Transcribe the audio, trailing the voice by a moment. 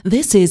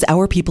This is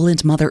Our People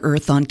and Mother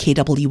Earth on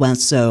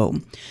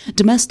KWSO.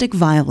 Domestic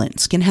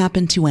violence can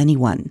happen to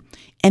anyone.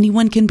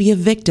 Anyone can be a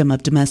victim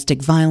of domestic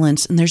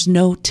violence, and there's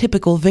no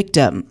typical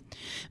victim.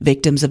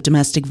 Victims of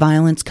domestic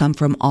violence come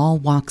from all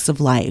walks of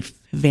life,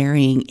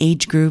 varying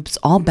age groups,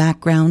 all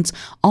backgrounds,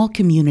 all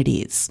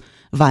communities.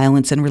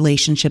 Violence in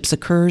relationships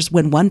occurs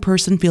when one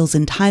person feels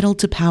entitled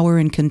to power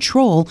and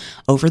control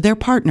over their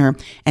partner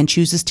and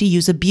chooses to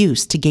use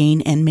abuse to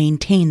gain and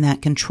maintain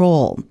that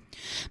control.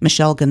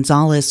 Michelle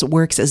Gonzalez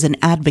works as an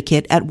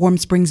advocate at Warm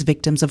Springs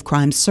Victims of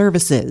Crime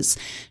Services.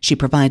 She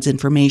provides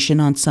information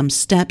on some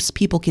steps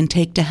people can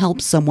take to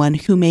help someone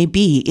who may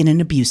be in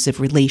an abusive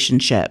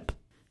relationship.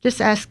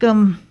 Just ask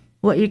them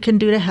what you can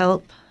do to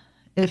help.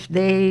 If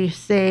they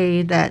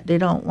say that they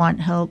don't want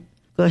help,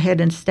 go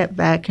ahead and step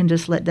back and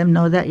just let them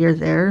know that you're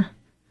there.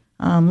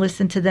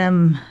 Listen to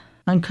them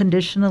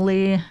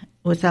unconditionally,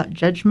 without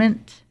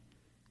judgment.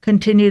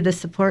 Continue the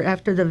support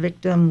after the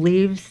victim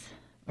leaves,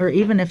 or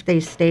even if they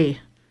stay,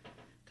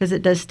 because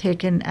it does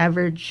take an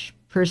average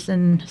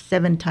person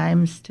 7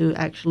 times to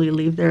actually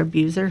leave their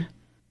abuser.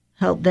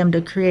 Help them to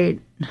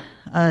create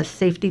a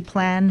safety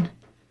plan,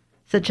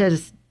 such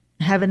as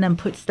having them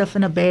put stuff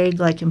in a bag,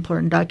 like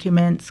important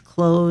documents,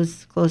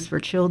 clothes for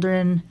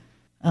children,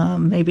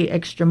 maybe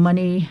extra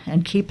money,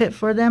 and keep it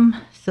for them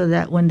so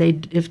that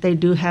if they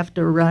do have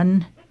to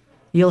run,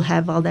 you'll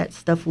have all that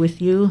stuff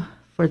with you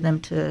for them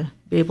to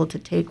be able to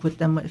take with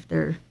them if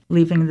they're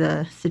leaving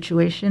the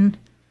situation.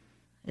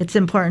 It's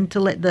important to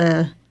let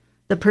the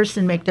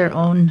person make their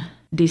own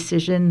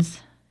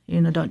decisions.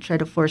 Don't try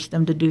to force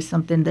them to do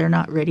something they're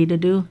not ready to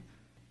do.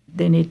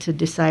 They need to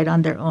decide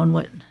on their own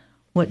what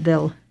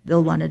they'll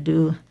want to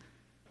do.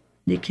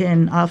 You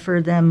can offer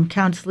them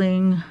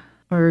counseling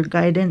or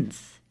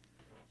guidance.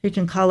 You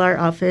can call our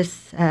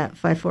office at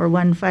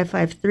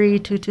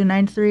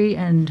 541-553-2293,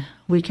 and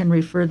we can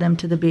refer them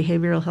to the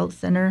Behavioral Health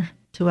Center,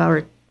 to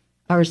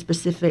our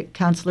specific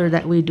counselor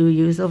that we do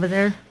use over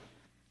there.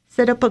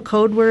 Set up a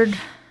code word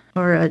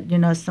or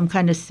some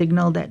kind of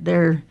signal that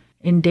they're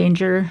in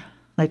danger.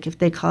 Like if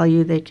they call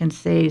you, they can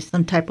say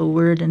some type of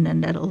word, and then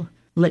that'll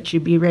let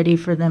you be ready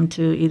for them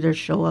to either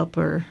show up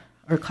or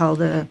call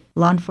the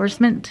law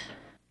enforcement.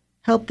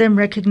 Help them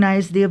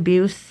recognize the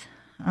abuse.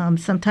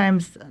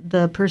 Sometimes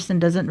the person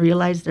doesn't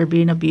realize they're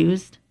being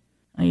abused.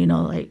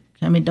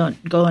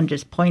 Don't go and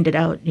just point it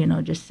out.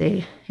 Just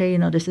say, hey,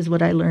 this is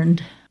what I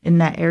learned in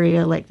that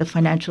area, like the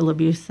financial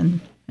abuse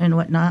and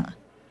whatnot.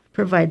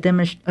 Provide them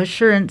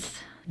assurance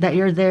that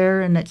you're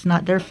there and it's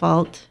not their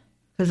fault,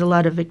 because a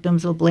lot of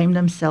victims will blame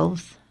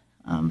themselves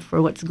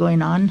for what's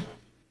going on.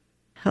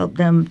 Help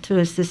them to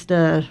assist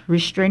a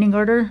restraining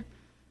order,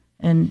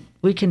 and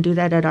we can do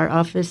that at our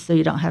office, so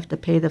you don't have to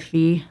pay the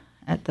fee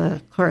at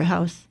the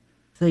courthouse.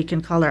 So you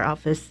can call our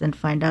office and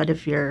find out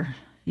if you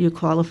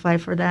qualify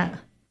for that.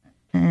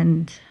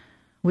 And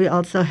we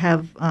also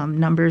have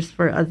numbers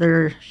for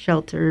other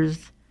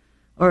shelters,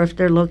 or if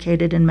they're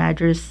located in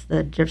Madras,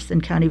 the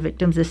Jefferson County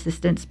Victims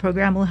Assistance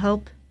Program will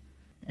help.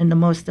 And the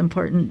most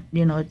important,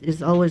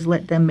 is always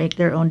let them make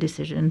their own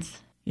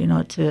decisions,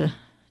 to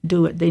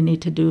do what they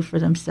need to do for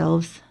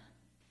themselves.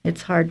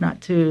 It's hard not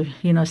to,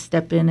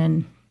 step in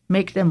and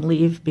make them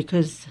leave,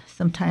 because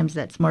sometimes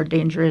that's more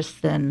dangerous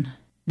than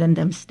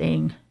them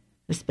staying,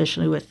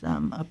 especially with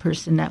a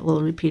person that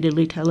will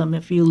repeatedly tell them,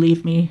 if you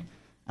leave me,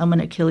 I'm going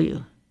to kill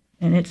you.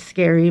 And it's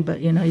scary,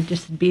 but, you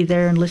just be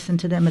there and listen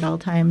to them at all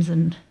times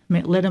and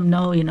let them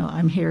know,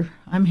 I'm here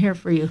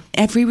for you.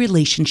 Every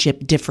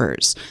relationship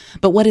differs,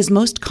 but what is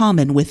most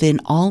common within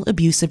all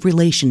abusive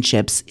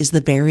relationships is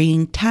the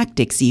varying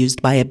tactics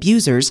used by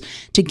abusers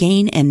to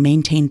gain and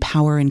maintain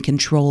power and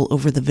control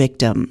over the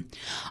victim.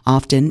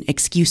 Often,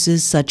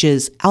 excuses such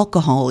as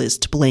alcohol is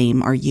to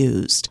blame are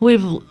used.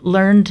 We've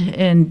learned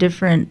in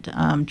different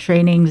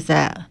trainings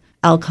that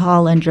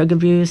alcohol and drug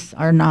abuse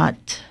are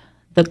not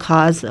the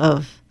cause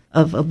of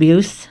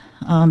abuse,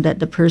 that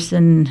the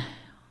person,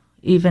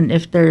 even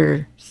if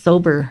they're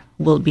sober,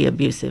 will be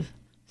abusive.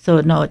 So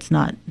no, it's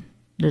not.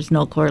 There's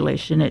no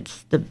correlation.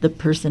 It's the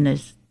person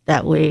is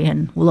that way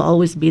and will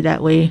always be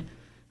that way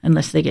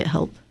unless they get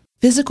help.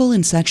 Physical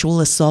and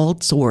sexual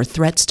assaults or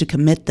threats to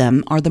commit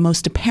them are the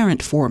most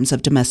apparent forms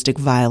of domestic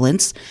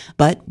violence,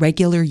 but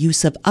regular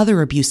use of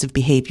other abusive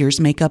behaviors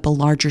make up a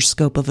larger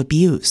scope of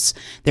abuse.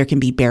 There can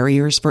be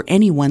barriers for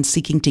anyone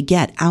seeking to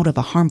get out of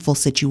a harmful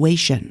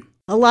situation.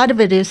 A lot of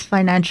it is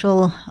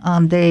financial.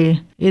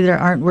 They either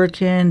aren't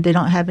working, they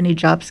don't have any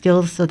job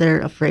skills, so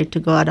they're afraid to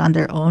go out on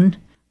their own.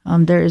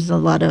 There is a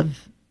lot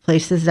of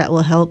places that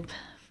will help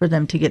for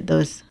them to get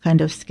those kind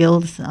of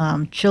skills.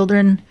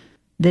 Children,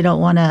 they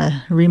don't want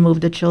to remove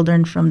the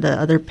children from the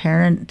other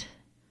parent.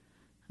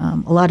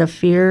 A lot of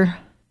fear,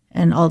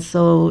 and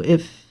also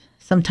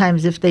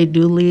sometimes if they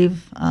do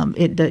leave,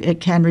 it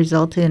can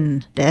result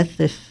in death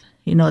if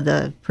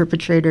the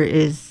perpetrator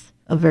is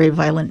a very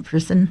violent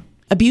person.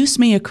 Abuse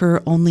may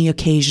occur only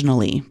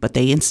occasionally, but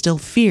they instill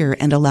fear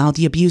and allow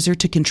the abuser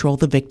to control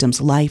the victim's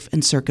life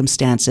and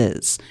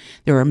circumstances.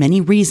 There are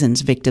many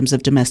reasons victims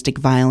of domestic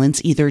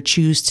violence either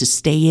choose to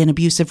stay in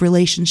abusive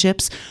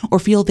relationships or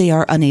feel they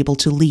are unable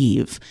to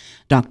leave.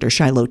 Dr.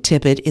 Shiloh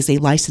Tippett is a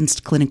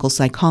licensed clinical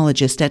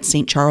psychologist at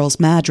St. Charles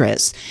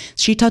Madras.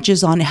 She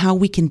touches on how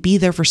we can be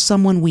there for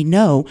someone we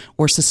know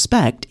or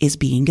suspect is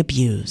being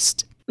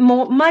abused.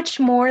 Much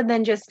more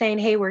than just saying,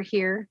 hey, we're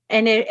here.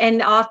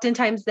 And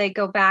oftentimes they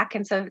go back.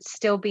 And so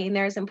still being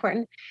there is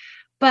important.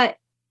 But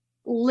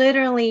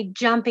literally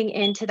jumping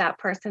into that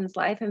person's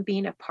life and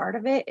being a part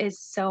of it is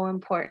so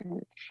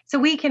important. So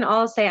we can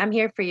all say, I'm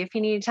here for you if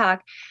you need to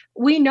talk.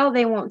 We know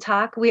they won't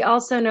talk. We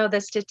also know the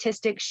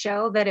statistics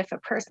show that if a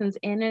person's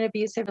in an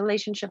abusive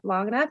relationship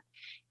long enough,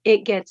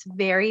 it gets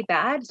very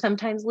bad,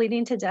 sometimes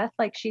leading to death,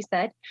 like she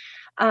said.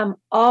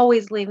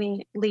 Always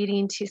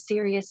leading to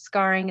serious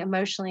scarring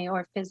emotionally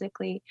or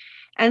physically.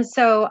 And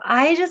so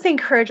I just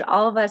encourage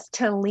all of us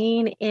to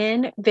lean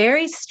in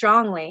very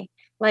strongly.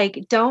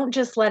 Like, don't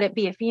just let it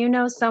be. If you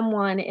know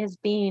someone is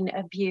being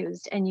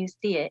abused and you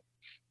see it,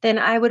 then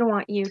I would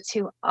want you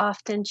to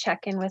often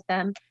check in with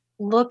them,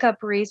 look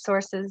up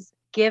resources,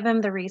 give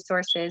them the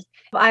resources.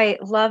 I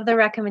love the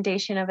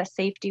recommendation of a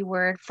safety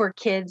word for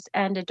kids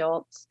and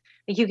adults.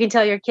 You can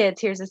tell your kids,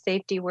 here's a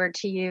safety word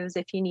to use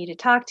if you need to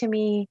talk to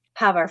me,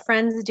 have our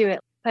friends do it.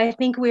 But I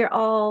think we're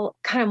all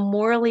kind of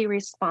morally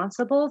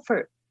responsible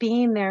for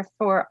being there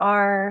for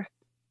our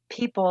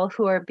people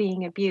who are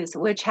being abused,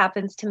 which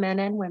happens to men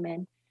and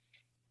women.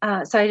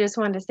 So I just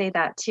wanted to say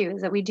that too,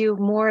 is that we do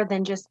more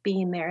than just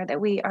being there, that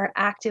we are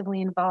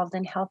actively involved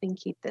in helping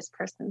keep this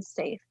person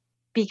safe.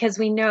 Because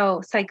we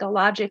know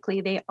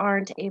psychologically they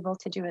aren't able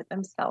to do it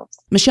themselves.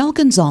 Michelle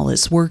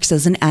Gonzalez works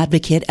as an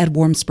advocate at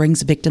Warm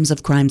Springs Victims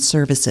of Crime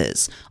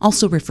Services,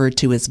 also referred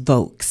to as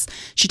VOCS.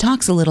 She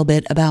talks a little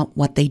bit about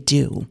what they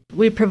do.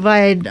 We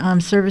provide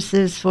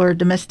services for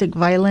domestic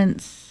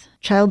violence,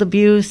 child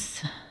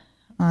abuse,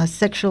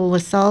 sexual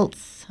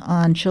assaults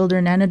on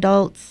children and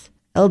adults,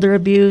 elder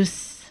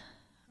abuse,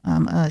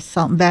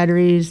 assault and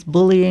batteries,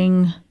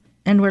 bullying.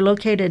 And we're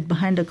located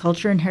behind the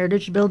Culture and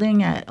Heritage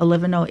Building at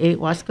 1108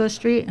 Wasco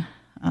Street.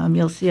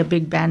 You'll see a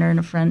big banner in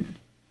the front.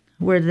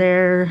 We're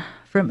there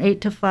from 8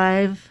 to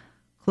 5,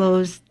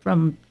 closed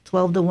from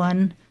 12 to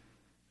 1.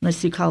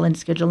 Unless you call and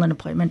schedule an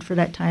appointment for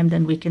that time,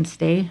 then we can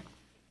stay.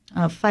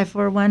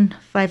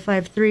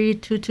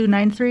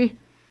 541-553-2293.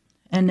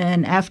 And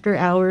then after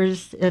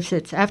hours, if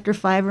it's after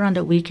 5 or on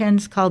the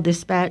weekends, call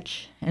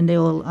dispatch, and they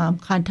will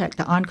contact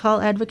the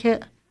on-call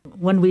advocate.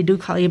 When we do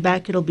call you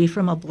back, it'll be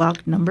from a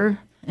blocked number.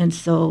 And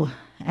so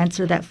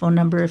answer that phone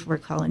number if we're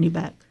calling you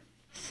back.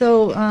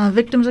 So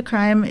Victims of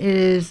Crime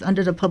is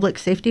under the Public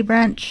Safety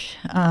Branch.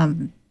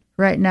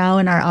 Right now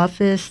in our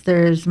office,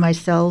 there's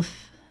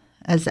myself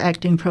as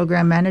acting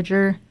program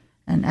manager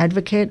and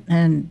advocate,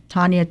 and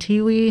Tanya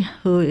Tiwi,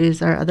 who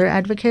is our other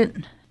advocate.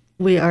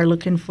 We are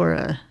looking for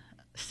a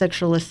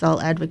sexual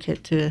assault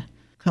advocate to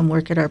come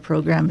work at our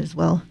program as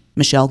well.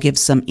 Michelle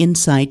gives some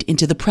insight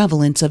into the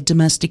prevalence of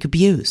domestic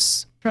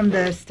abuse. From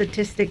the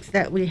statistics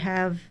that we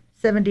have,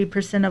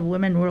 70% of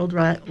women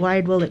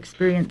worldwide will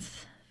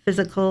experience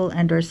physical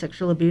and or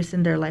sexual abuse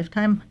in their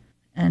lifetime,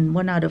 and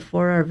 1 out of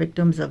 4 are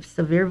victims of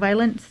severe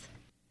violence.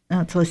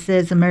 So it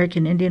says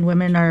American Indian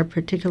women are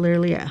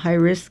particularly at high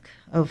risk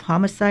of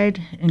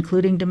homicide,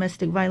 including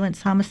domestic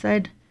violence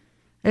homicide.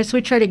 I guess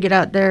we try to get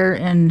out there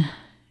and,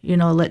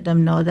 let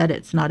them know that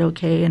it's not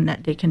okay and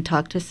that they can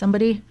talk to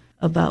somebody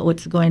about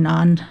what's going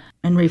on,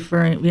 and we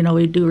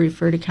do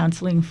refer to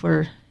counseling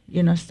for,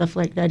 stuff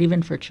like that,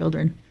 even for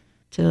children,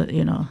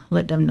 to,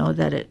 let them know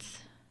that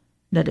it's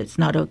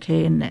not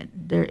okay and that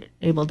they're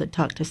able to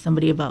talk to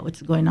somebody about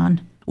what's going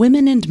on.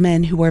 Women and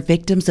men who are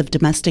victims of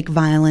domestic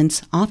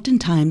violence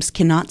oftentimes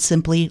cannot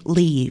simply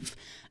leave.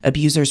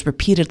 Abusers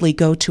repeatedly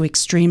go to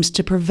extremes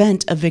to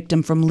prevent a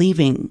victim from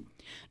leaving.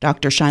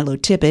 Dr. Shiloh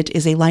Tippett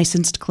is a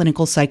licensed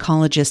clinical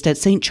psychologist at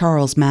St.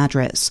 Charles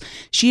Madras.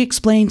 She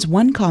explains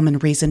one common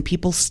reason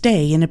people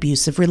stay in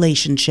abusive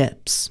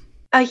relationships.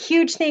 A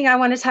huge thing I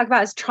want to talk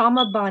about is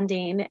trauma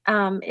bonding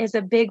is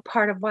a big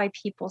part of why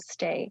people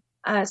stay.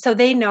 So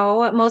they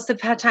know most of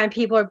the time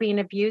people are being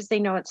abused. They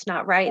know it's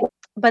not right,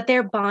 but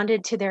they're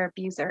bonded to their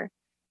abuser.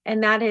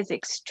 And that is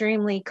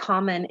extremely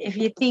common. If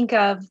you think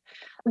of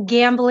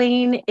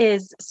gambling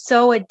is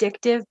so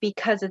addictive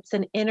because it's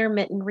an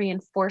intermittent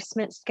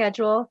reinforcement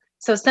schedule.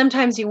 So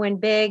sometimes you win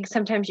big,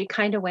 sometimes you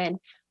kind of win.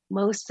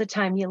 Most of the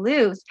time you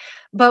lose,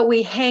 but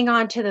we hang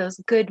on to those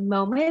good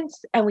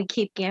moments and we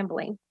keep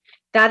gambling.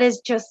 That is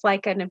just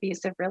like an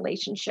abusive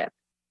relationship.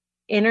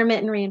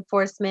 Intermittent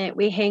reinforcement,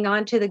 we hang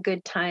on to the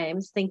good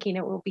times thinking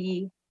it will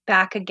be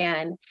back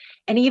again.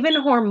 And even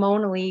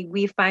hormonally,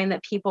 we find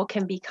that people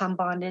can become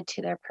bonded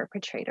to their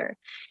perpetrator.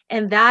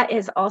 And that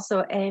is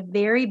also a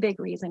very big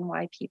reason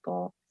why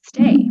people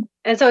stay.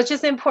 And so it's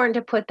just important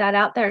to put that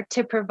out there,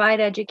 to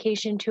provide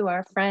education to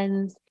our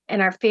friends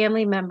and our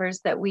family members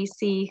that we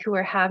see who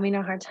are having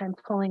a hard time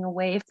pulling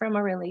away from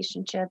a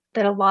relationship,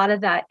 that a lot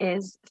of that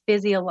is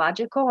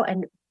physiological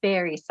and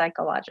very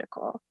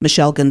psychological.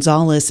 Michelle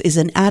Gonzalez is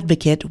an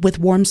advocate with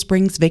Warm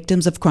Springs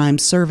Victims of Crime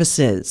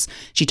Services.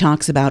 She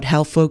talks about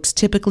how folks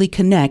typically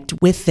connect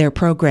with their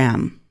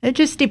program. It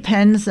just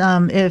depends.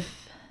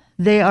 If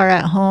they are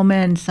at home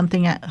and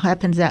something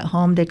happens at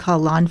home, they call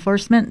law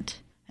enforcement,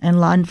 and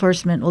law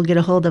enforcement will get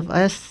a hold of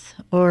us.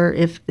 Or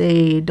if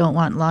they don't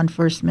want law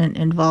enforcement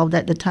involved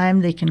at the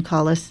time, they can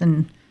call us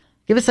and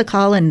give us a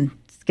call and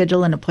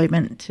schedule an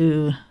appointment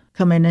to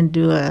come in and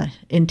do a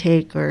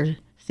intake or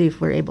see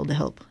if we're able to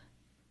help.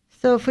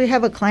 So if we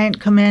have a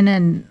client come in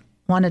and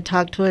want to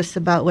talk to us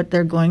about what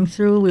they're going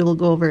through, we will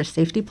go over a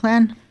safety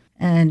plan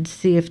and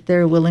see if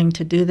they're willing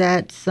to do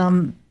that.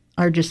 Some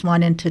are just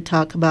wanting to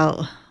talk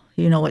about,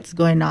 what's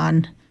going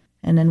on.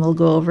 And then we'll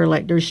go over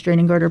like the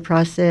restraining order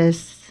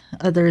process,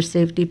 other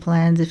safety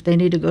plans. If they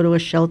need to go to a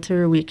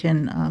shelter, we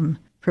can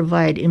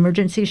provide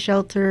emergency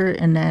shelter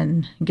and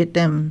then get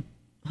them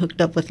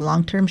hooked up with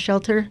long-term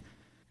shelter.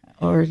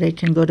 Or they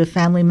can go to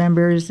family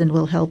members and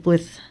we'll help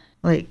with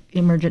like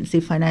emergency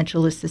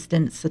financial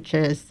assistance, such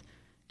as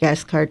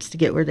gas cards to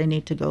get where they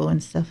need to go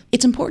and stuff.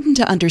 It's important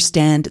to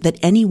understand that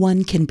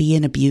anyone can be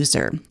an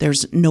abuser.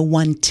 There's no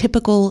one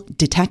typical,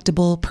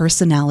 detectable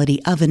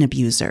personality of an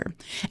abuser.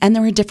 And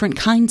there are different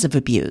kinds of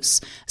abuse,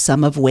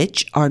 some of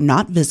which are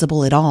not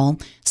visible at all,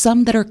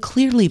 some that are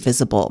clearly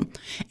visible.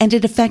 And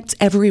it affects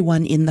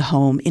everyone in the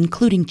home,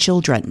 including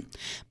children.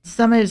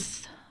 Some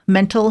is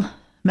mental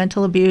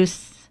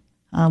abuse,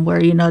 where,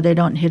 they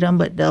don't hit them,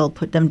 but they'll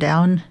put them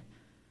down.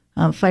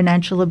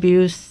 Financial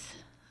abuse,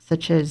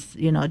 such as,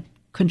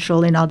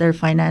 controlling all their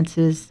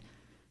finances,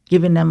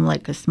 giving them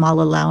like a small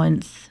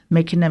allowance,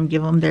 making them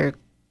give them their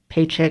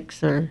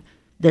paychecks or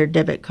their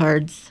debit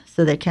cards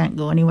so they can't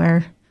go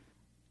anywhere.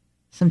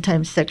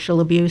 Sometimes sexual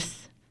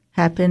abuse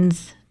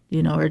happens,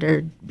 or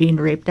they're being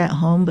raped at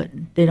home, but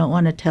they don't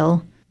want to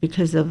tell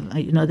because of,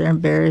 they're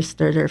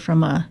embarrassed or they're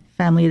from a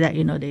family that,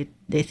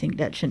 they think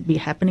that shouldn't be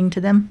happening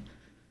to them.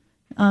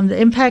 The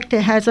impact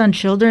it has on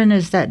children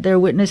is that they're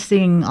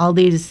witnessing all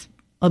these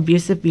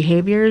abusive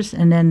behaviors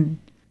and then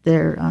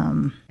they're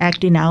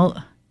acting out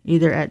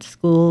either at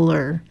school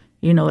or,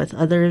 with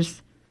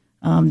others.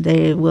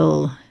 They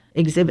will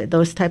exhibit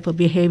those type of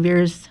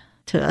behaviors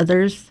to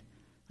others,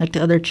 like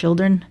to other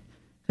children,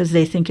 because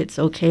they think it's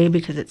okay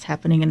because it's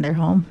happening in their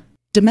home.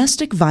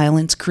 Domestic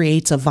violence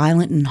creates a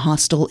violent and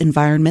hostile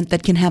environment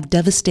that can have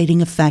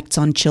devastating effects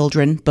on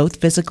children,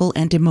 both physical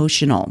and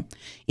emotional.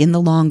 In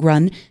the long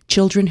run,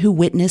 children who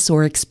witness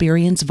or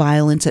experience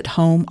violence at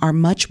home are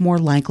much more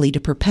likely to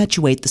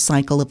perpetuate the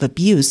cycle of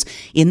abuse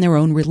in their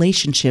own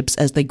relationships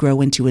as they grow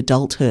into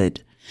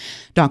adulthood.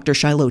 Dr.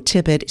 Shiloh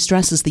Tippett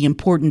stresses the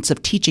importance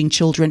of teaching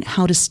children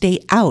how to stay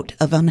out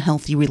of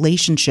unhealthy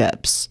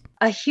relationships.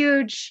 A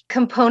huge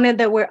component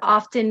that we're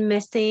often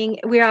missing.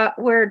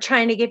 We're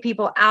trying to get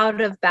people out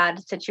of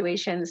bad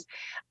situations.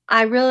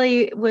 I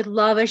really would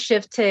love a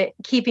shift to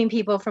keeping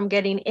people from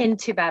getting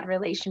into bad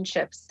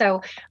relationships.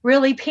 So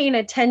really paying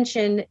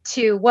attention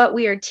to what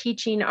we are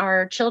teaching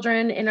our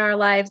children in our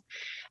lives,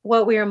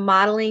 what we are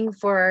modeling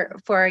for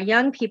our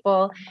young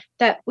people,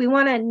 that we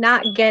want to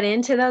not get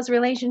into those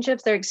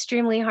relationships. They're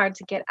extremely hard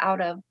to get out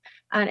of.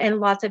 And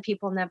lots of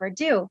people never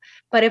do.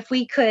 But if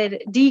we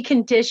could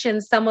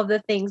decondition some of the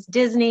things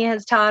Disney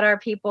has taught our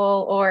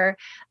people or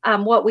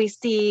what we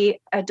see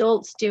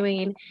adults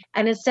doing,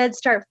 and instead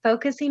start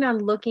focusing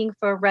on looking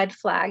for red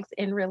flags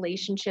in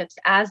relationships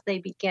as they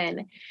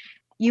begin.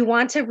 You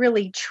want to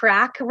really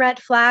track red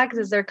flags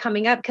as they're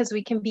coming up because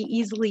we can be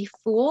easily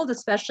fooled,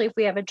 especially if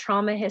we have a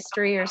trauma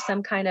history or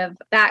some kind of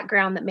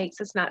background that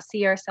makes us not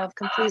see ourselves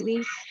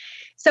completely.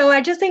 So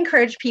I just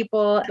encourage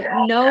people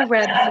to know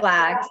red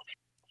flags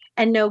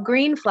and no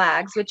green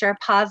flags, which are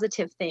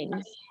positive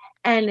things,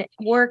 and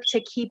work to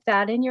keep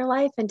that in your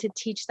life and to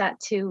teach that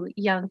to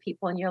young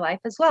people in your life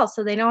as well,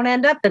 so they don't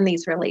end up in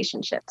these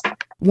relationships.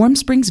 Warm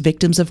Springs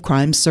Victims of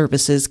Crime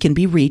Services can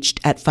be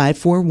reached at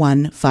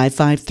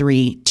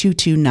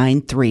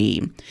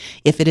 541-553-2293.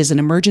 If it is an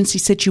emergency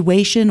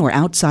situation or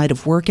outside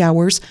of work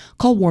hours,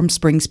 call Warm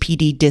Springs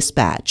PD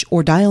Dispatch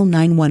or dial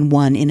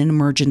 911 in an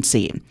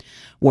emergency.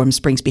 Warm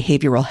Springs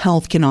Behavioral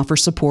Health can offer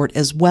support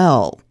as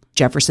well.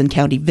 Jefferson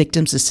County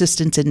Victims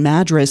Assistance in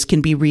Madras can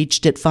be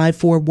reached at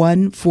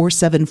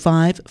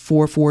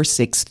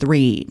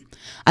 541-475-4463.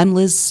 I'm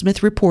Liz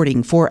Smith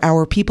reporting for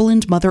Our People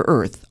and Mother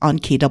Earth on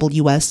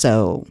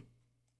KWSO.